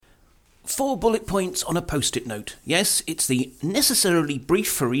4 bullet points on a post-it note. Yes, it's the necessarily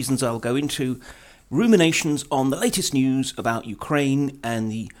brief, for reasons I'll go into, ruminations on the latest news about Ukraine and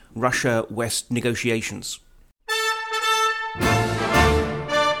the Russia-West negotiations.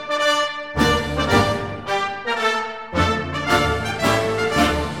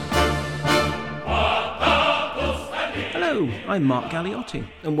 Hello, I'm Mark Galliotti,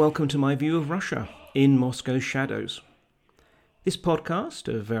 and welcome to my view of Russia in Moscow's shadows. This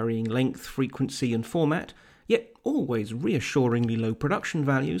podcast, of varying length, frequency and format, yet always reassuringly low production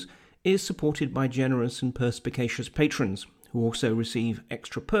values, is supported by generous and perspicacious patrons, who also receive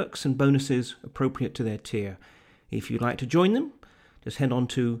extra perks and bonuses appropriate to their tier. If you'd like to join them, just head on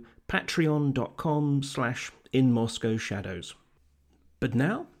to patreon.com/InMoscowShadows. But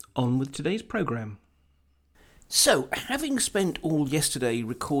now, on with today's programme. So, having spent all yesterday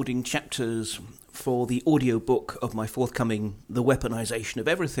recording chapters for the audiobook of my forthcoming The Weaponization of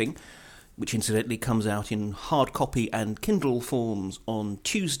Everything, which incidentally comes out in hard copy and Kindle forms on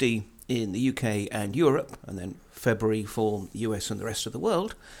Tuesday in the UK and Europe, and then February for the US and the rest of the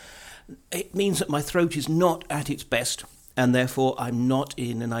world, it means that my throat is not at its best, and therefore I'm not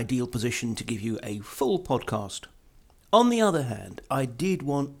in an ideal position to give you a full podcast. On the other hand, I did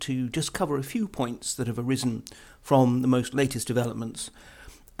want to just cover a few points that have arisen from the most latest developments.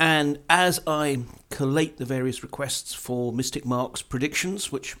 And as I collate the various requests for Mystic Mark's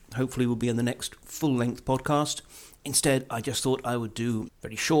predictions, which hopefully will be in the next full-length podcast, instead I just thought I would do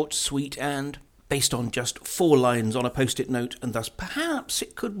very short, sweet, and based on just 4 lines on a post-it note, and thus perhaps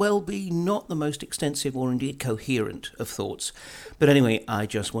it could well be not the most extensive or indeed coherent of thoughts. But anyway, I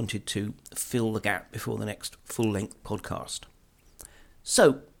just wanted to fill the gap before the next full-length podcast.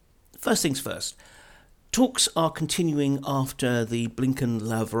 So, first things first. Talks are continuing after the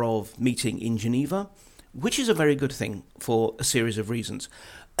Blinken-Lavrov meeting in Geneva, which is a very good thing for a series of reasons.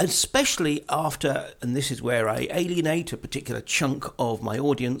 Especially after, and this is where I alienate a particular chunk of my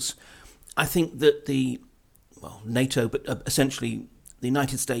audience, I think that NATO, but essentially the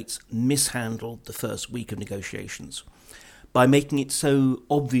United States, mishandled the first week of negotiations by making it so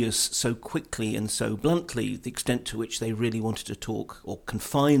obvious so quickly and so bluntly the extent to which they really wanted to talk or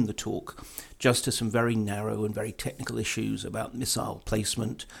confine the talk just to some very narrow and very technical issues about missile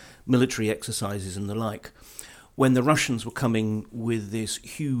placement, military exercises and the like, when the Russians were coming with this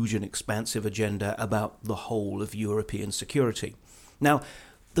huge and expansive agenda about the whole of European security. Now,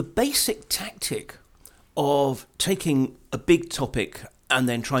 the basic tactic of taking a big topic and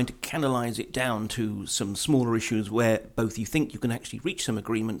then trying to canalize it down to some smaller issues where both you think you can actually reach some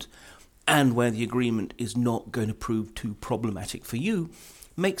agreement and where the agreement is not going to prove too problematic for you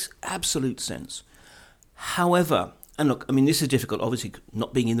makes absolute sense. However, and look, I mean, this is difficult, obviously,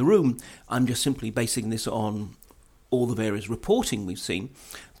 not being in the room. I'm just simply basing this on all the various reporting we've seen.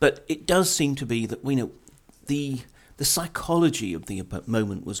 But it does seem to be that, the psychology of the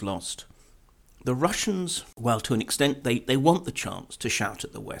moment was lost. The Russians, well, to an extent, they want the chance to shout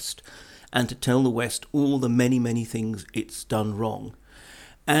at the West and to tell the West all the many, many things it's done wrong.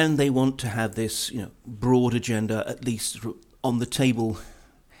 And they want to have this, broad agenda, at least on the table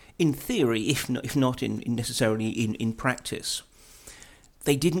in theory, if not in necessarily in practice.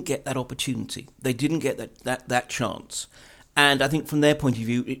 They didn't get that opportunity. They didn't get that chance. And I think from their point of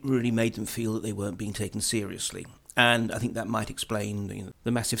view, it really made them feel that they weren't being taken seriously. And I think that might explain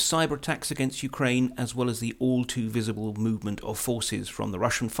the massive cyber attacks against Ukraine, as well as the all-too-visible movement of forces from the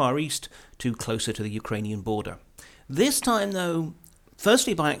Russian Far East to closer to the Ukrainian border. This time, though,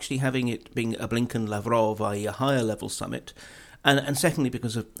 firstly by actually having it being a Blinken-Lavrov, a higher-level summit, and secondly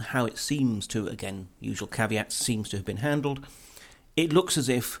because of how it seems to, again, usual caveats, seems to have been handled, it looks as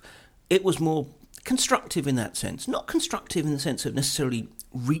if it was more constructive in that sense. Not constructive in the sense of necessarily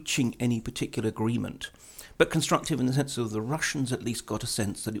reaching any particular agreement, but constructive in the sense of the Russians at least got a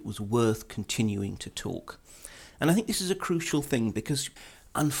sense that it was worth continuing to talk. And I think this is a crucial thing because,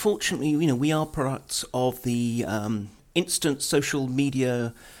 unfortunately, we are products of the instant social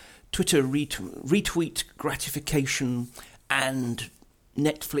media, Twitter retweet gratification and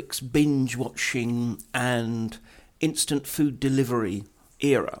Netflix binge watching and instant food delivery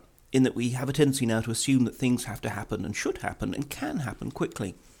era, in that we have a tendency now to assume that things have to happen and should happen and can happen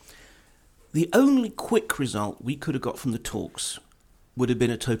quickly. The only quick result we could have got from the talks would have been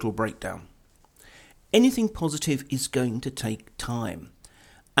a total breakdown. Anything positive is going to take time.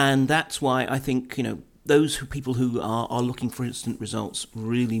 And that's why I think, those people who are looking for instant results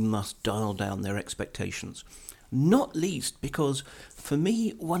really must dial down their expectations. Not least because, for me,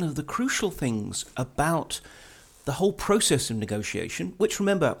 one of the crucial things about the whole process of negotiation, which,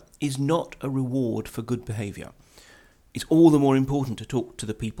 remember, is not a reward for good behaviour. it's all the more important to talk to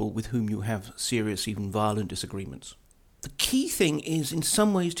the people with whom you have serious, even violent disagreements. The key thing is, in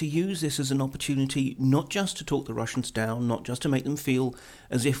some ways, to use this as an opportunity not just to talk the Russians down, not just to make them feel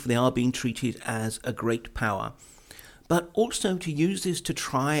as if they are being treated as a great power, but also to use this to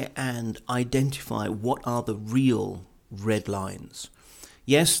try and identify what are the real red lines.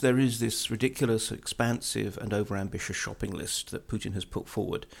 Yes, there is this ridiculous, expansive and overambitious shopping list that Putin has put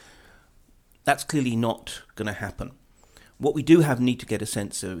forward. That's clearly not going to happen. What we do need to get a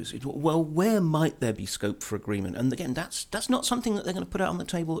sense of is, well, where might there be scope for agreement? And again, that's not something that they're going to put out on the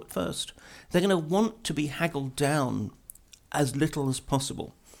table at first. They're going to want to be haggled down as little as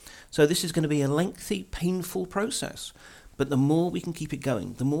possible. So this is going to be a lengthy, painful process. But the more we can keep it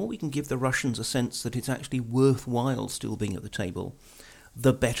going, the more we can give the Russians a sense that it's actually worthwhile still being at the table,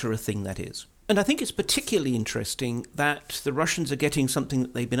 the better a thing that is. And I think it's particularly interesting that the Russians are getting something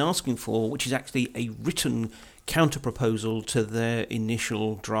that they've been asking for, which is actually a written counter-proposal to their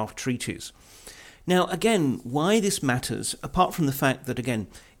initial draft treaties. Now, again, why this matters, apart from the fact that, again,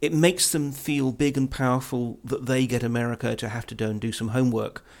 it makes them feel big and powerful that they get America to have to go and do some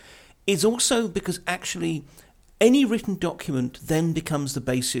homework, is also because actually any written document then becomes the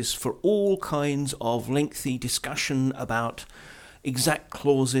basis for all kinds of lengthy discussion about exact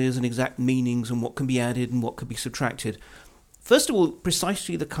clauses and exact meanings and what can be added and what can be subtracted. First of all,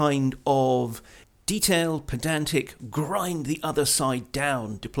 precisely the kind of detailed, pedantic, grind the other side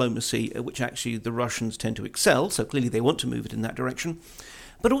down diplomacy, which actually the Russians tend to excel, so clearly they want to move it in that direction.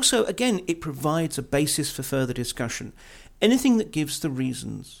 But also, again, it provides a basis for further discussion. Anything that gives the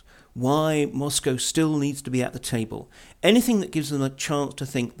reasons why Moscow still needs to be at the table, anything that gives them a chance to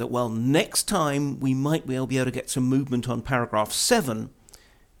think that, well, next time we might be able to get some movement on paragraph 7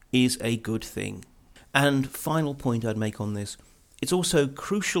 is a good thing. And final point I'd make on this, it's also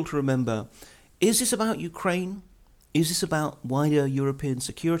crucial to remember, is this about Ukraine? Is this about wider European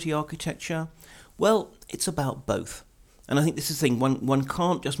security architecture? Well, it's about both. And I think this is the thing, one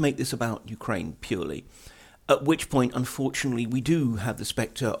can't just make this about Ukraine purely. At which point, unfortunately, we do have the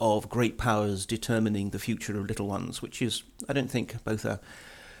spectre of great powers determining the future of little ones, which is, I don't think, both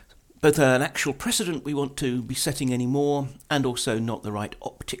an actual precedent we want to be setting anymore, and also not the right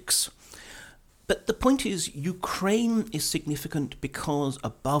optics. But the point is, Ukraine is significant because,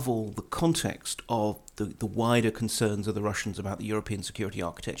 above all, the context of the wider concerns of the Russians about the European security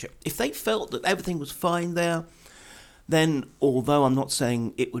architecture. If they felt that everything was fine there, then, although I'm not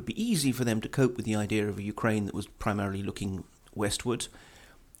saying it would be easy for them to cope with the idea of a Ukraine that was primarily looking westward,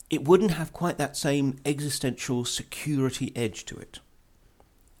 it wouldn't have quite that same existential security edge to it.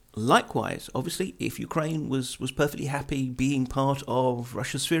 Likewise, obviously, if Ukraine was perfectly happy being part of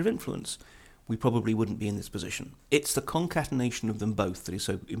Russia's sphere of influence, we probably wouldn't be in this position. It's the concatenation of them both that is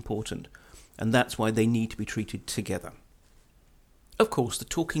so important, and that's why they need to be treated together. Of course, the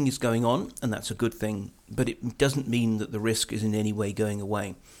talking is going on, and that's a good thing, but it doesn't mean that the risk is in any way going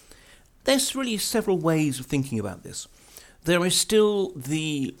away. There's really several ways of thinking about this. There is still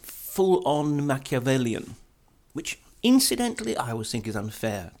the full-on Machiavellian, which incidentally I always think is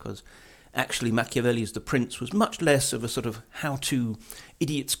unfair, because actually Machiavelli as the prince was much less of a sort of how-to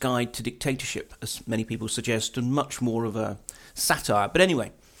idiot's guide to dictatorship, as many people suggest, and much more of a satire. But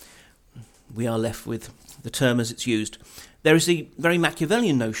anyway, we are left with the term as it's used. There is the very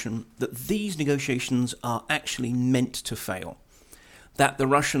Machiavellian notion that these negotiations are actually meant to fail, that the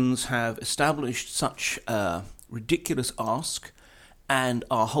Russians have established such a ridiculous ask and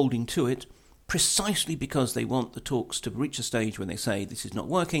are holding to it precisely because they want the talks to reach a stage when they say this is not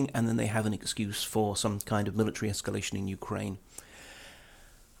working, and then they have an excuse for some kind of military escalation in Ukraine.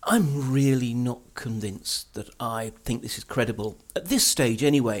 I'm really not convinced that I think this is credible at this stage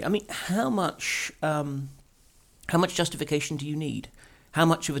anyway. I mean, how much justification do you need? How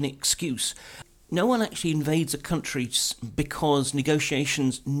much of an excuse? No one actually invades a country because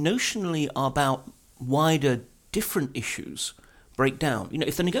negotiations notionally are about wider, different issues break down. You know,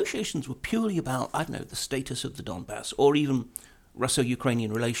 if the negotiations were purely about, I don't know, the status of the Donbass or even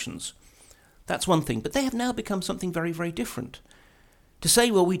Russo-Ukrainian relations, that's one thing. But they have now become something very, very different. To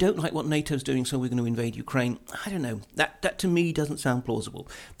say, well, we don't like what NATO's doing, so we're going to invade Ukraine, I don't know. That to me doesn't sound plausible.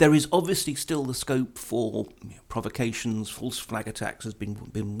 There is obviously still the scope for provocations, false flag attacks has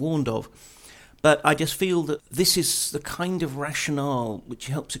been warned of. But I just feel that this is the kind of rationale which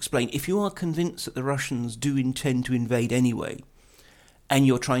helps explain, if you are convinced that the Russians do intend to invade anyway, and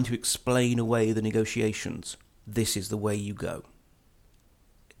you're trying to explain away the negotiations, this is the way you go.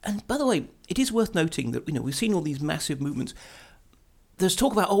 And by the way, it is worth noting that, we've seen all these massive movements. There's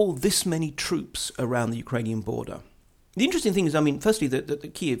talk about, this many troops around the Ukrainian border. The interesting thing is, firstly, that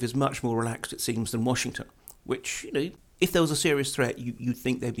Kyiv is much more relaxed, it seems, than Washington. which, if there was a serious threat, you'd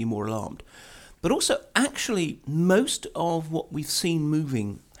think they'd be more alarmed. But also, actually, most of what we've seen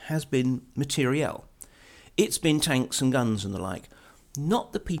moving has been materiel. It's been tanks and guns and the like,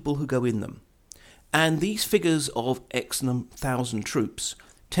 not the people who go in them. And these figures of X thousand troops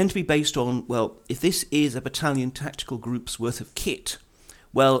tend to be based on, well, if this is a battalion tactical group's worth of kit,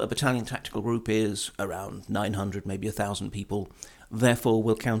 well, a battalion tactical group is around 900, maybe 1,000 people. Therefore,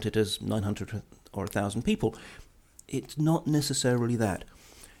 we'll count it as 900 or 1,000 people. It's not necessarily that.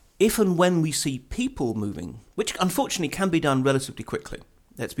 If and when we see people moving, which unfortunately can be done relatively quickly,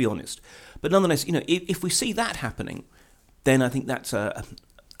 let's be honest, but nonetheless, if we see that happening, then I think that's a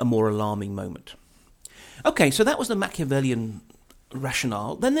more alarming moment. Okay, so that was the Machiavellian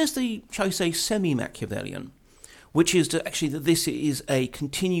rationale. Then there's the, shall we say, semi-Machiavellian, which is that this is a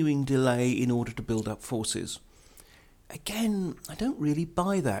continuing delay in order to build up forces. Again, I don't really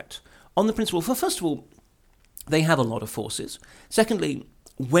buy that. On the principle, first of all, they have a lot of forces. Secondly,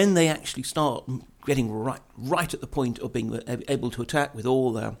 when they actually start getting right at the point of being able to attack with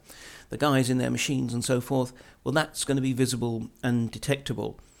all the guys in their machines and so forth, well, that's going to be visible and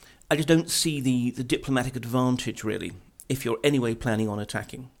detectable. I just don't see the diplomatic advantage, really, if you're anyway planning on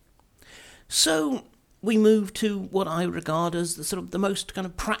attacking. So we move to what I regard as the most kind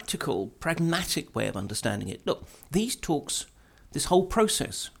of practical, pragmatic way of understanding it. Look, these talks, this whole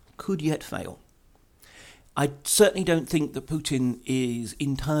process, could yet fail. I certainly don't think that Putin is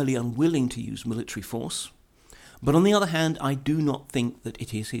entirely unwilling to use military force. But on the other hand, I do not think that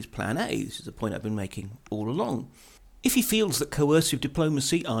it is his plan A. This is a point I've been making all along. If he feels that coercive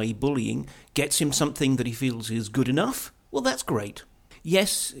diplomacy, i.e. bullying, gets him something that he feels is good enough, well, that's great.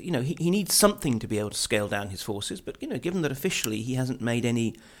 Yes, he needs something to be able to scale down his forces, but, given that officially he hasn't made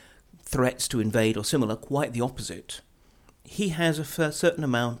any threats to invade or similar, quite the opposite, he has a certain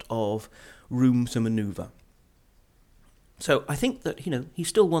amount of room to manoeuvre. So I think that, he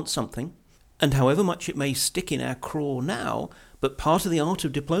still wants something, and however much it may stick in our craw now, but part of the art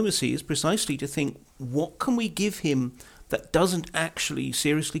of diplomacy is precisely to think, what can we give him that doesn't actually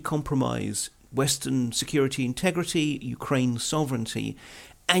seriously compromise Western security integrity, Ukraine's sovereignty,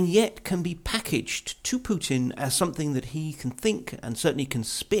 and yet can be packaged to Putin as something that he can think and certainly can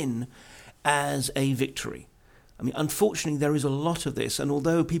spin as a victory. I mean, unfortunately, there is a lot of this, and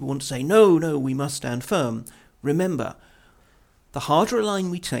although people want to say, no, we must stand firm, remember, the harder a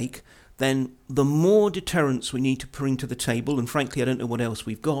line we take, then the more deterrence we need to bring to the table, and frankly, I don't know what else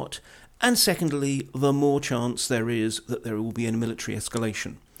we've got, and secondly, the more chance there is that there will be a military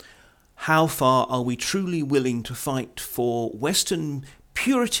escalation. How far are we truly willing to fight for Western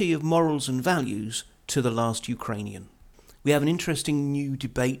purity of morals and values to the last Ukrainian? We have an interesting new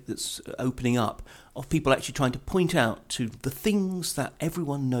debate that's opening up of people actually trying to point out to the things that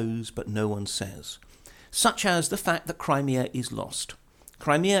everyone knows but no one says, such as the fact that Crimea is lost.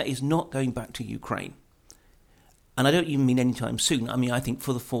 Crimea is not going back to Ukraine. And I don't even mean anytime soon. I mean, I think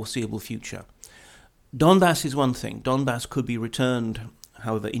for the foreseeable future. Donbass is one thing. Donbass could be returned,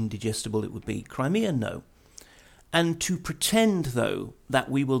 however indigestible it would be. Crimea, no. And to pretend, though,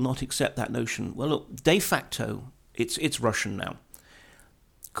 that we will not accept that notion, well, look, de facto, it's Russian now.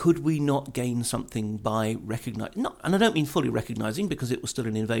 Could we not gain something by recognizing, and I don't mean fully recognizing because it was still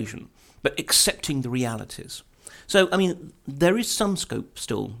an invasion, but accepting the realities? So, I mean, there is some scope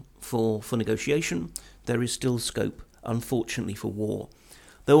still for negotiation. There is still scope, unfortunately, for war.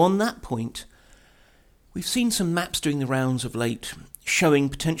 Though on that point, we've seen some maps doing the rounds of late showing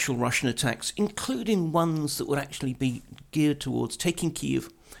potential Russian attacks, including ones that would actually be geared towards taking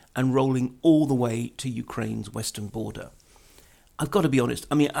Kyiv and rolling all the way to Ukraine's western border. I've got to be honest.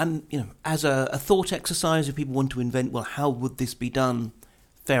 I mean, as a thought exercise, if people want to invent, well, how would this be done?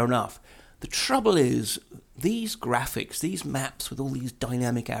 Fair enough. The trouble is, these graphics, these maps with all these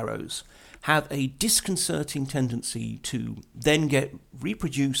dynamic arrows, have a disconcerting tendency to then get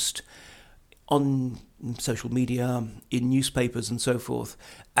reproduced on social media, in newspapers and so forth,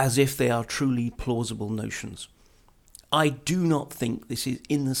 as if they are truly plausible notions. I do not think this is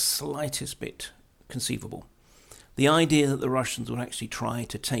in the slightest bit conceivable. The idea that the Russians would actually try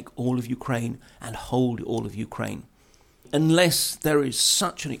to take all of Ukraine and hold all of Ukraine, unless there is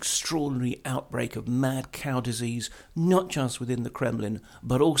such an extraordinary outbreak of mad cow disease, not just within the Kremlin,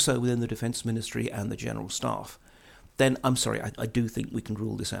 but also within the Defense Ministry and the General Staff, then I'm sorry, I do think we can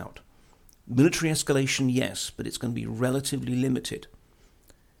rule this out. Military escalation, yes, but it's going to be relatively limited.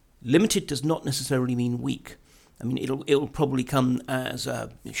 Limited does not necessarily mean weak. I mean, it'll probably come as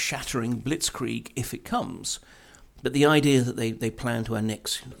a shattering blitzkrieg if it comes, but the idea that they plan to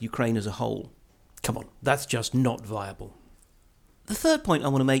annex Ukraine as a whole, come on, that's just not viable. The third point I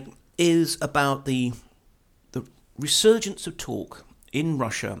want to make is about the resurgence of talk in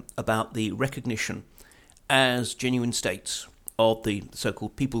Russia about the recognition as genuine states of the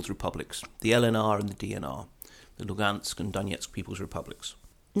so-called People's Republics, the LNR and the DNR, the Lugansk and Donetsk People's Republics.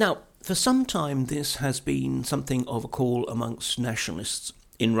 Now, for some time this has been something of a call amongst nationalists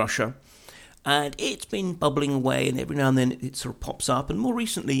in Russia, and it's been bubbling away, and every now and then it sort of pops up, and more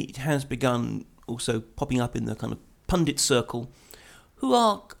recently it has begun also popping up in the kind of pundit circle, who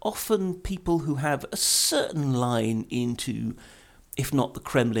are often people who have a certain line into, if not the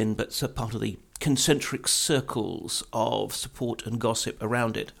Kremlin, but so part of the concentric circles of support and gossip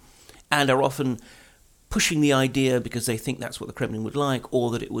around it, and are often pushing the idea because they think that's what the Kremlin would like, or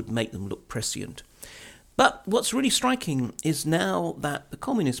that it would make them look prescient. But what's really striking is now that the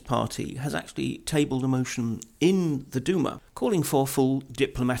Communist Party has actually tabled a motion in the Duma calling for full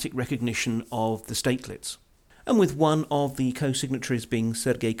diplomatic recognition of the statelets. And with one of the co-signatories being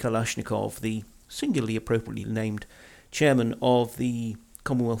Sergei Kalashnikov, the singularly appropriately named chairman of the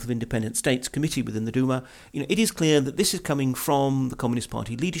Commonwealth of Independent States Committee within the Duma, it is clear that this is coming from the Communist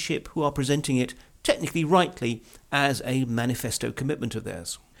Party leadership, who are presenting it, technically rightly, as a manifesto commitment of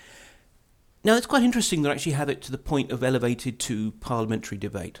theirs. Now, it's quite interesting that I actually have it to the point of elevated to parliamentary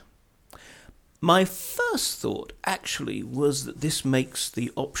debate. My first thought, actually, was that this makes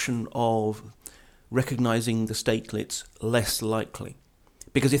the option of recognising the statelets less likely.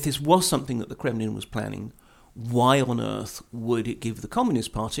 Because if this was something that the Kremlin was planning, why on earth would it give the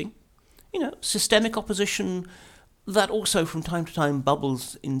Communist Party, systemic opposition that also from time to time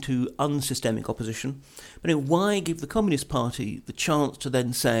bubbles into unsystemic opposition, but why give the Communist Party the chance to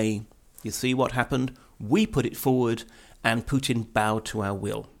then say, you see what happened, we put it forward, and Putin bowed to our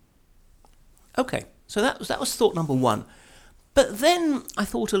will? Okay, so that was thought number one. But then I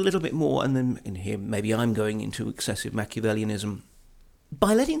thought a little bit more, and then in here maybe I'm going into excessive Machiavellianism.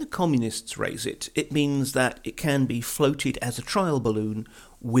 By letting the communists raise it, it means that it can be floated as a trial balloon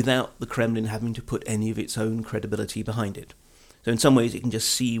without the Kremlin having to put any of its own credibility behind it. So in some ways it can just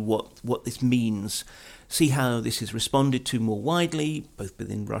see what this means, see how this is responded to more widely, both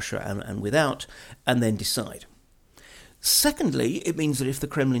within Russia and without, and then decide. Secondly, it means that if the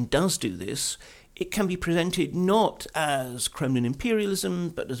Kremlin does do this, it can be presented not as Kremlin imperialism,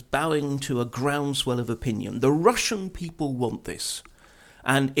 but as bowing to a groundswell of opinion. The Russian people want this.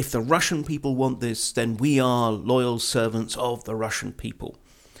 And if the Russian people want this, then we are loyal servants of the Russian people.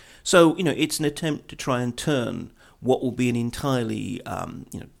 So, it's an attempt to try and turn what will be an entirely,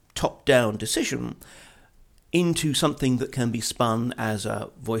 top-down decision into something that can be spun as a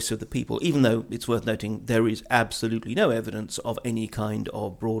voice of the people, even though it's worth noting there is absolutely no evidence of any kind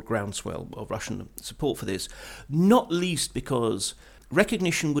of broad groundswell of Russian support for this, not least because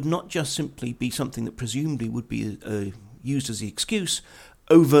recognition would not just simply be something that presumably would be used as the excuse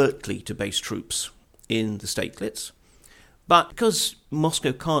overtly to base troops in the statelets, but because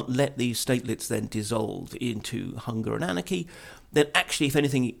Moscow can't let these statelets then dissolve into hunger and anarchy, then actually, if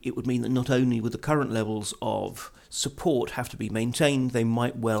anything, it would mean that not only would the current levels of support have to be maintained, they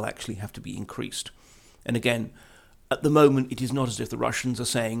might well actually have to be increased. And again, at the moment, it is not as if the Russians are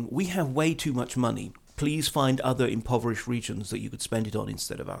saying, we have way too much money, please find other impoverished regions that you could spend it on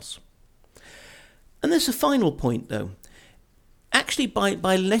instead of us. And there's a final point, though. Actually,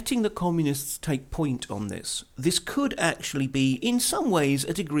 by letting the communists take point on this could actually be, in some ways,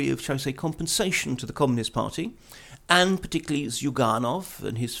 a degree of, shall I say, compensation to the Communist Party, and particularly Zyuganov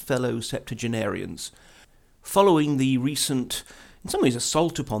and his fellow septuagenarians, following the recent, in some ways,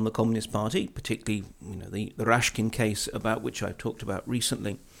 assault upon the Communist Party, particularly the Rashkin case about which I talked about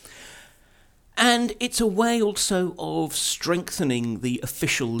recently. And it's a way also of strengthening the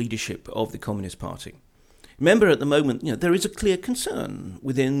official leadership of the Communist Party. Remember, at the moment, there is a clear concern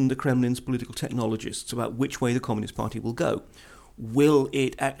within the Kremlin's political technologists about which way the Communist Party will go. Will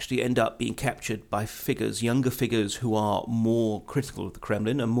it actually end up being captured by younger figures who are more critical of the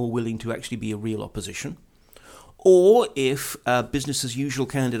Kremlin and more willing to actually be a real opposition? Or if business-as-usual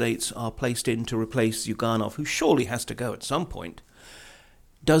candidates are placed in to replace Zyuganov, who surely has to go at some point,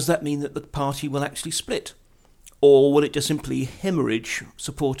 does that mean that the party will actually split? Or will it just simply hemorrhage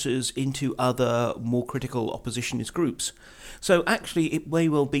supporters into other, more critical oppositionist groups? So actually, it may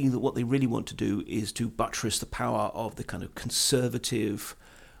well be that what they really want to do is to buttress the power of the kind of conservative,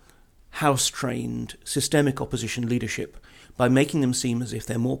 house-trained, systemic opposition leadership by making them seem as if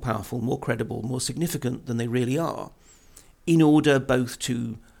they're more powerful, more credible, more significant than they really are, in order both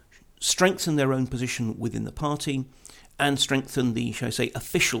to strengthen their own position within the party and strengthen the, shall I say,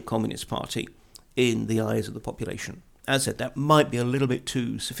 official Communist Party in the eyes of the population. As I said, that might be a little bit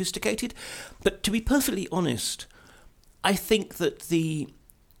too sophisticated, but to be perfectly honest, I think that the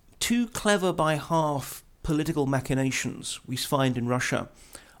too clever by half political machinations we find in Russia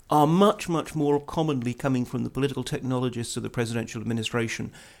are much, much more commonly coming from the political technologists of the presidential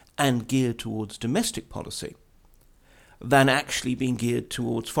administration and geared towards domestic policy than actually being geared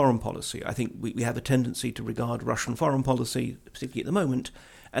towards foreign policy. I think we have a tendency to regard Russian foreign policy, particularly at the moment,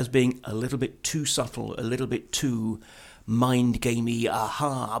 as being a little bit too subtle, a little bit too mind-gamey,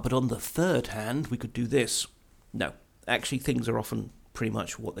 but on the third hand, we could do this. No, actually things are often pretty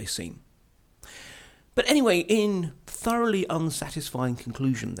much what they seem. But anyway, in thoroughly unsatisfying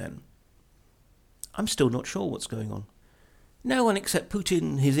conclusion then, I'm still not sure what's going on. No one except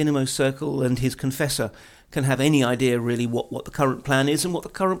Putin, his innermost circle, and his confessor can have any idea really what the current plan is, and what the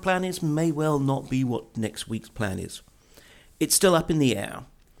current plan is may well not be what next week's plan is. It's still up in the air.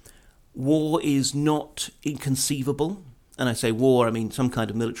 War is not inconceivable, and I say war, I mean some kind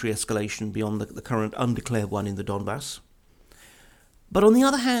of military escalation beyond the current undeclared one in the Donbass. But on the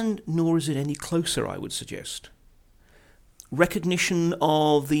other hand, nor is it any closer, I would suggest. Recognition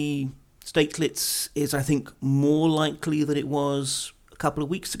of the statelets is, I think, more likely than it was a couple of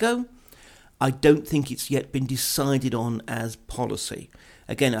weeks ago. I don't think it's yet been decided on as policy.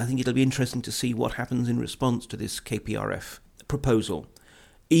 Again, I think it'll be interesting to see what happens in response to this KPRF proposal.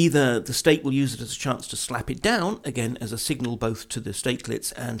 Either the state will use it as a chance to slap it down, again, as a signal both to the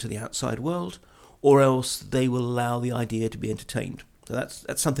statelets and to the outside world, or else they will allow the idea to be entertained. So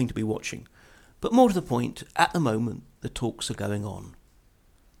that's something to be watching. But more to the point, at the moment, the talks are going on.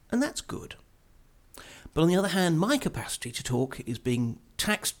 And that's good. But on the other hand, my capacity to talk is being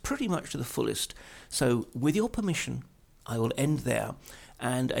taxed pretty much to the fullest. So with your permission, I will end there,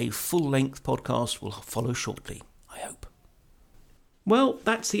 and a full-length podcast will follow shortly, I hope. Well,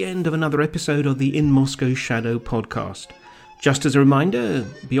 that's the end of another episode of the In Moscow Shadow podcast. Just as a reminder,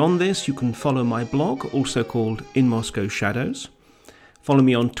 beyond this, you can follow my blog, also called In Moscow Shadows. Follow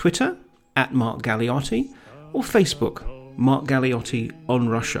me on Twitter, @Mark Galeotti, or Facebook, Mark Galeotti on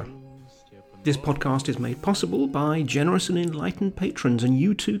Russia. This podcast is made possible by generous and enlightened patrons, and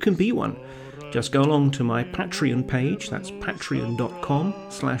you too can be one. Just go along to my Patreon page, that's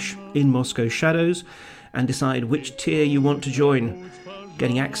patreon.com/InMoscowShadows, and decide which tier you want to join,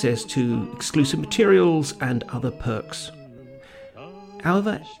 getting access to exclusive materials and other perks.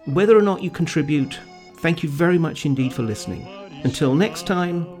 However, whether or not you contribute, thank you very much indeed for listening. Until next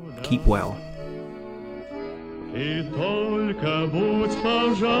time, keep well. И только будь,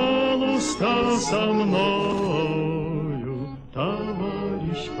 пожалуйста, со мною.